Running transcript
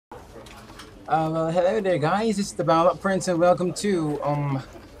Well, hello there, guys. It's the TheBadLuckPrince, and welcome to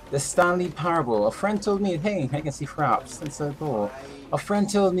the Stanley Parable. A friend told me, hey, I can see Fraps. That's so cool. A friend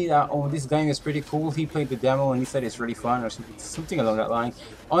told me that this game is pretty cool. He played the demo and he said it's really fun or something along that line.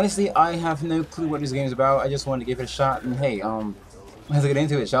 Honestly, I have no clue what this game is about. I just wanted to give it a shot, and hey, let's get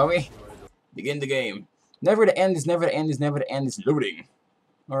into it, shall we? Begin the game. Never the end is never the end is never the end is loading.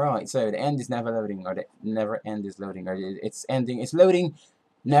 Alright, so the end is never loading, or the never end is loading, or it's ending, it's loading,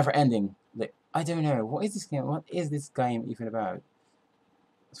 never ending. Like, I don't know, what is this game? What is this game even about?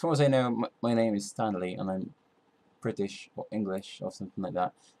 As far as I know, my name is Stanley, and I'm British, or English, or something like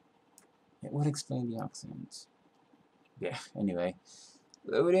that. It would explain the accent. Yeah, anyway.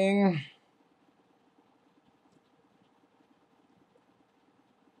 Loading.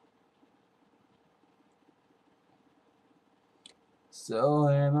 So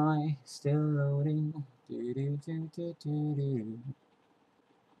am I still loading? Do, do, do, do, do, do.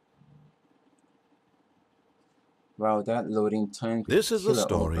 Wow, that loading time. This is the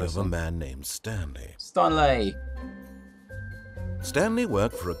story of a man named Stanley. Stanley! Stanley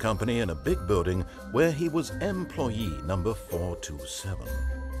worked for a company in a big building where he was employee number 427.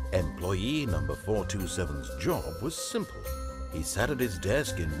 Employee number 427's job was simple. He sat at his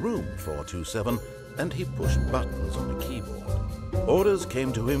desk in room 427 and he pushed buttons on the keyboard. Orders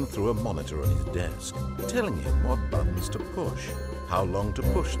came to him through a monitor on his desk, telling him what buttons to push, how long to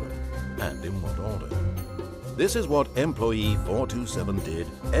push them, and in what order. This is what employee 427 did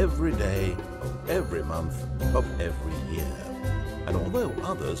every day of every month of every year. And although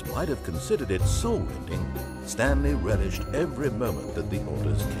others might have considered it soul-rending, Stanley relished every moment that the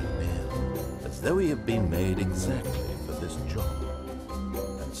orders came in, as though he had been made exactly for this job.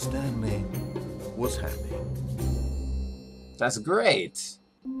 And Stanley was happy. That's great!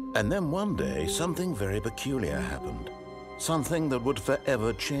 And then one day, something very peculiar happened. Something that would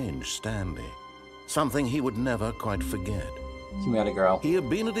forever change Stanley. Something he would never quite forget. He met a girl. He had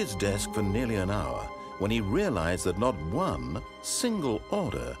been at his desk for nearly an hour when he realized that not one single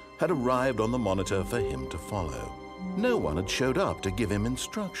order had arrived on the monitor for him to follow. No one had showed up to give him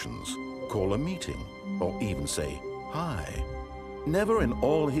instructions, call a meeting, or even say hi. Never in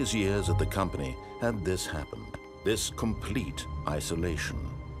all his years at the company had this happened. This complete isolation.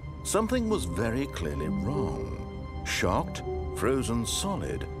 Something was very clearly wrong. Shocked, frozen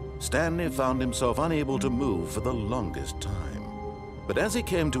solid, Stanley found himself unable to move for the longest time. But as he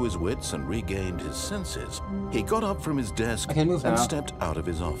came to his wits and regained his senses, he got up from his desk and stepped out of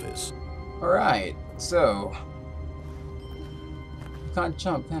his office. Alright, so... I can't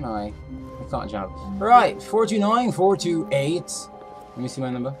jump, can I? I can't jump. Right, 429, 428. Let me see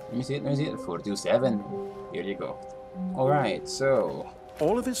my number. Let me see it, 427. Here you go. Alright, so...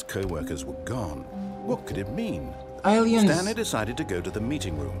 All of his co-workers were gone. What could it mean? Aliens! Stanley decided to go to the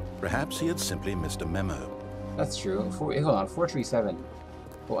meeting room. Perhaps he had simply missed a memo. That's true. Hold on, 437.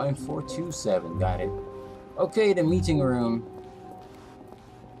 Oh, I'm 427. Got it. Okay, the meeting room.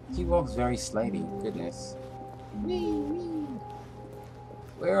 He walks very slightly. Goodness.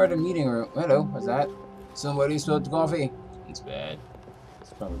 Where are the meeting room? Hello, what's that? Somebody spilled coffee. It's bad.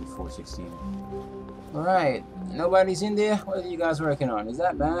 It's probably 416. Alright, nobody's in there? What are you guys working on? Is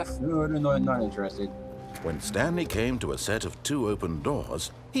that math? No, not interested. When Stanley came to a set of 2 open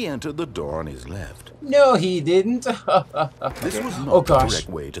doors, he entered the door on his left. No, he didn't. This was not the direct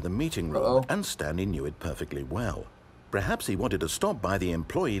way to the meeting room, and Stanley knew it perfectly well. Perhaps he wanted to stop by the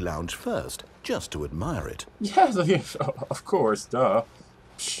employee lounge first, just to admire it. Yes, of course, duh.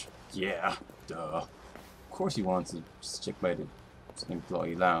 Psh, yeah, duh. Of course he wants to check by the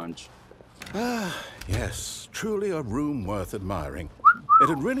employee lounge. Ah, yes, truly a room worth admiring. It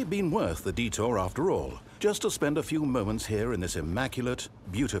had really been worth the detour after all, just to spend a few moments here in this immaculate,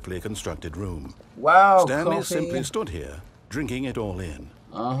 beautifully constructed room. Wow, Stanley coffee. simply stood here, drinking it all in.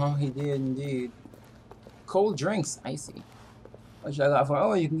 Uh-huh, he did indeed. Cold drinks, icy. What should I got for?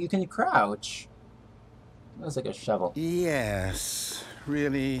 Oh, you can crouch. That's like a shovel. Yes,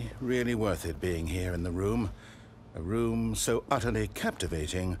 really worth it being here in the room. A room so utterly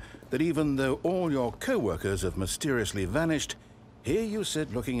captivating that even though all your co-workers have mysteriously vanished, here you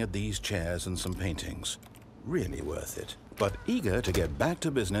sit looking at these chairs and some paintings. Really worth it. But eager to get back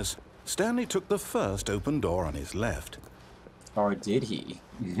to business, Stanley took the first open door on his left. Or did he?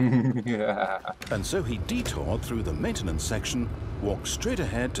 And so he detoured through the maintenance section, walked straight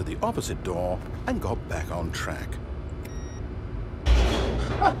ahead to the opposite door, and got back on track.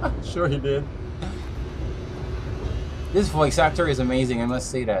 Sure he did. This voice actor is amazing, I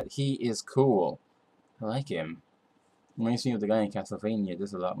must say that. He is cool. I like him. Reminds me of the guy in Castlevania.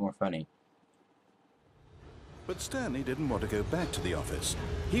 This is a lot more funny. But Stanley didn't want to go back to the office.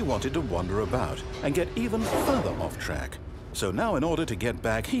 He wanted to wander about and get even further off track. So now in order to get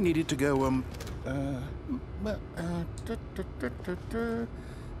back, he needed to go,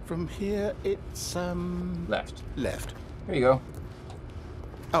 from here, it's, Left. Left. There you go.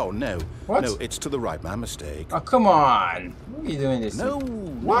 Oh, no. What? No, it's to the right. My mistake. Oh, come on. What are you doing this? No,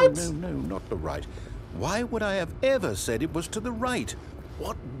 What? No, not the right. Why would I have ever said it was to the right?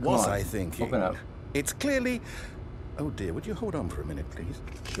 What was I thinking? Open up. It's clearly... Oh, dear. Would you hold on for a minute, please?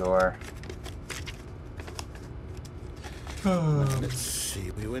 Sure. Let's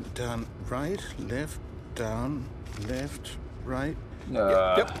see. We went down right, left, down, left, right.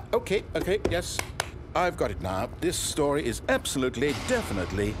 Yep. Okay, yes. I've got it now. This story is absolutely,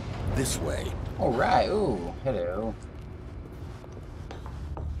 definitely this way. All right. Ooh, hello.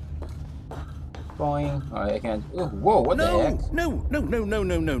 Boing. Oh, I can't. Ooh, whoa, what the heck? No.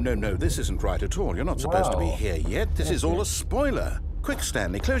 This isn't right at all. You're not supposed to be here yet. This is all a spoiler. Quick,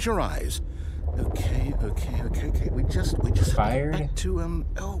 Stanley, close your eyes. Okay. We just Fired? back to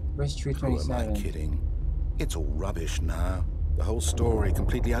Where's Tree who am I 27? kidding? It's all rubbish now. The whole story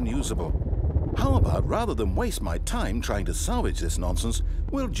completely unusable. How about, rather than waste my time trying to salvage this nonsense,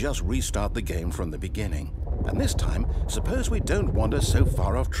 we'll just restart the game from the beginning. And this time, suppose we don't wander so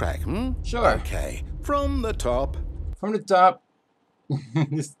far off track, hmm? Sure. Okay, from the top. From the top.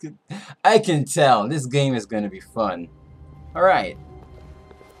 I can tell this game is going to be fun. All right.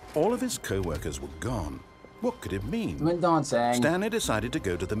 All of his co-workers were gone. What could it mean? Went on saying. Stanley decided to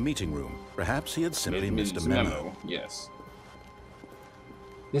go to the meeting room. Perhaps he had simply missed a memo. Yes.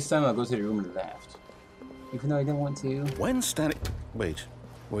 This time I'll go to the room to the left. Even though I didn't want to. When Stanley... Wait,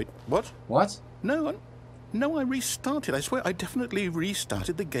 what? What? No, I restarted. I swear, I definitely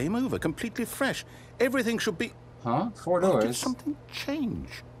restarted the game over, completely fresh. Everything should be... Huh? 4 Did doors? something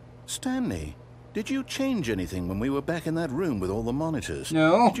change? Stanley, did you change anything when we were back in that room with all the monitors?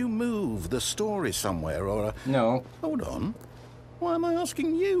 No. Did you move the story somewhere or... No. Hold on. Why am I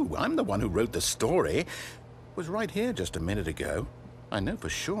asking you? I'm the one who wrote the story. It was right here just a minute ago. I know for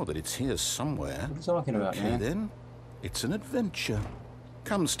sure that it's here somewhere. What are you talking about, Okay, man? then. It's an adventure.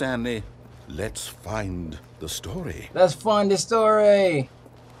 Come, Stanley. Let's find the story. Let's find the story!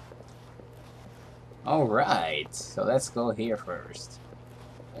 Alright, so let's go here first.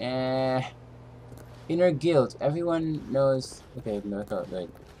 Inner guilt. Everyone knows... Okay, no, wait.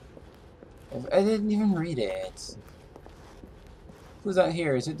 I didn't even read it. Who's out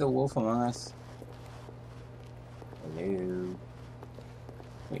here? Is it the wolf among us? Hello?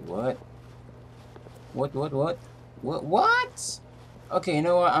 Wait, what? What? Okay, you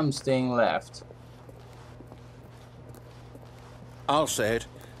know what? I'm staying left. I'll say it.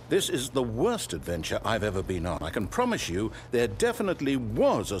 This is the worst adventure I've ever been on. I can promise you there definitely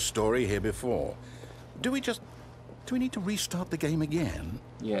was a story here before. Do we need to restart the game again?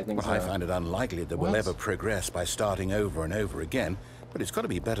 Yeah, I think Well, so. I find it unlikely that we'll ever progress by starting over and over again, but it's got to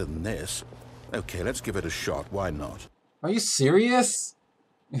be better than this. Okay, let's give it a shot. Why not? Are you serious?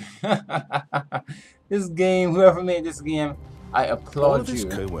 This game, whoever made this game, I applaud All of his you.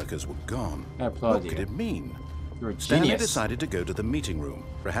 co-workers were gone. I applaud What you. could it mean? You're a Stanley genius. decided to go to the meeting room.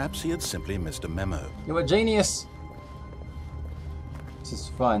 Perhaps he had simply missed a memo. You're a genius. This is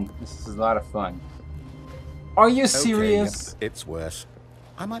fun. This is a lot of fun. Are you serious? Okay, it's worse.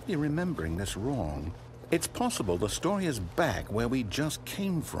 I might be remembering this wrong. It's possible the story is back where we just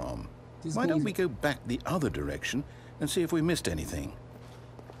came from. This Why don't means- we go back the other direction and see if we missed anything?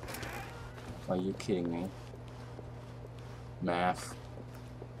 Are you kidding me? Math.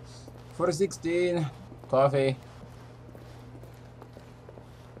 416. Coffee.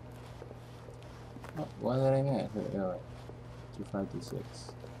 Oh, what did I miss? Wait, all right.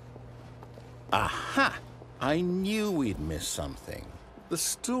 2526. Aha! I knew we'd missed something. The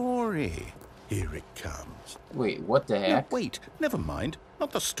story. Here it comes. Wait, what the No, heck? wait, never mind.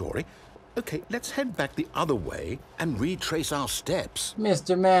 Not the story. Okay, let's head back the other way and retrace our steps.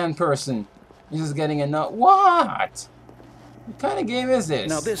 Mr. Man Person. This is getting enough. What? What kind of game is this?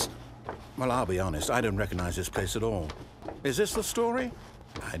 Now this... Well, I'll be honest, I don't recognize this place at all. Is this the story?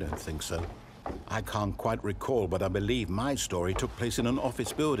 I don't think so. I can't quite recall, but I believe my story took place in an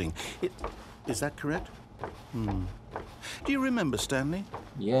office building. Is that correct? Do you remember, Stanley?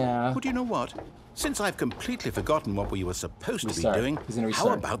 Yeah. Well, do you know what? Since I've completely forgotten what we were supposed to Restart. be doing, He's gonna how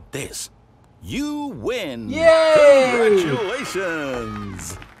restart. about this? You win! Yay!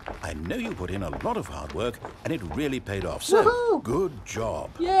 Congratulations! I know you put in a lot of hard work, and it really paid off. So, Woohoo! good job.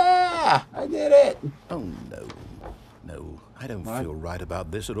 Yeah! I did it! Oh, no. No, I don't What? feel right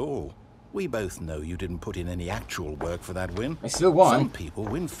about this at all. We both know you didn't put in any actual work for that win. I still won. Some people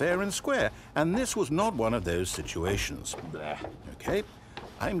win fair and square, and this was not one of those situations. Bleh. Okay?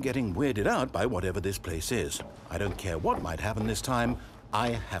 I'm getting weirded out by whatever this place is. I don't care what might happen this time.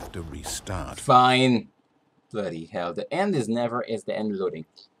 I have to restart. Fine. Bloody hell. The end is never the end loading.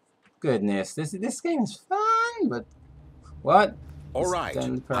 Goodness, this game is fun, but what? All right,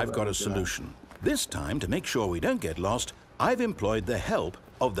 I've got a solution. This time, to make sure we don't get lost, I've employed the help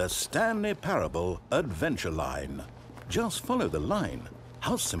of the Stanley Parable adventure line. Just follow the line.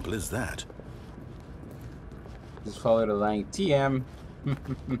 How simple is that? Just follow the line. TM.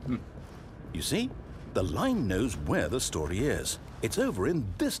 You see? The line knows where the story is. It's over in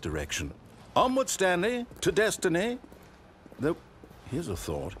this direction. Onward, Stanley, to destiny. Though, here's a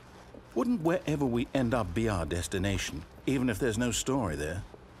thought. Wouldn't wherever we end up be our destination, even if there's no story there?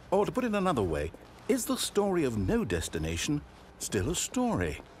 Or to put it another way, is the story of no destination still a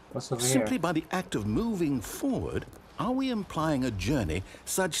story? What's over Simply here? by the act of moving forward, are we implying a journey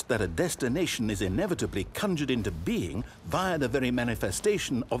such that a destination is inevitably conjured into being via the very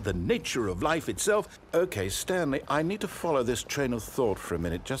manifestation of the nature of life itself? Okay, Stanley, I need to follow this train of thought for a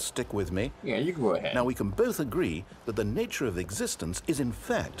minute. Just stick with me. Yeah, you go ahead. Now, we can both agree that the nature of existence is in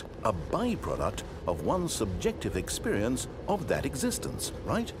fact a byproduct of one's subjective experience of that existence,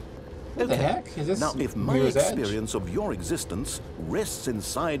 right? What the heck? Is this Now, if my Mirror's Edge? experience of your existence rests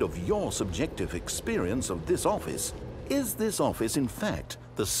inside of your subjective experience of this office, is this office, in fact,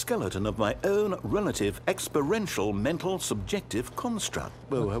 the skeleton of my own relative experiential mental subjective construct?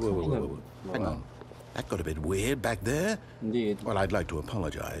 Whoa. Hang on. That got a bit weird back there. Indeed. Well, I'd like to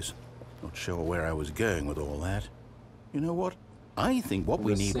apologize. Not sure where I was going with all that. You know what? I think what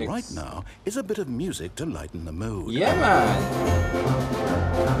we need right now is a bit of music to lighten the mood. Yeah, man.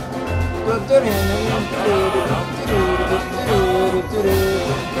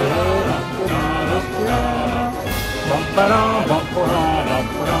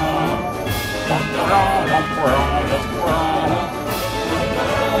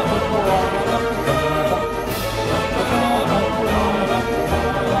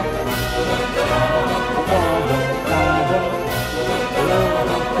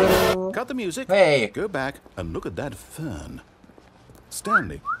 Cut the music. Hey. Go back and look at that fern.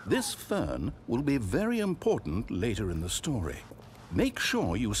 Stanley, this fern will be very important later in the story. Make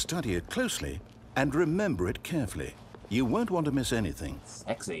sure you study it closely and remember it carefully. You won't want to miss anything.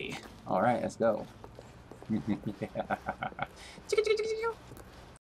 Sexy. All right, let's go.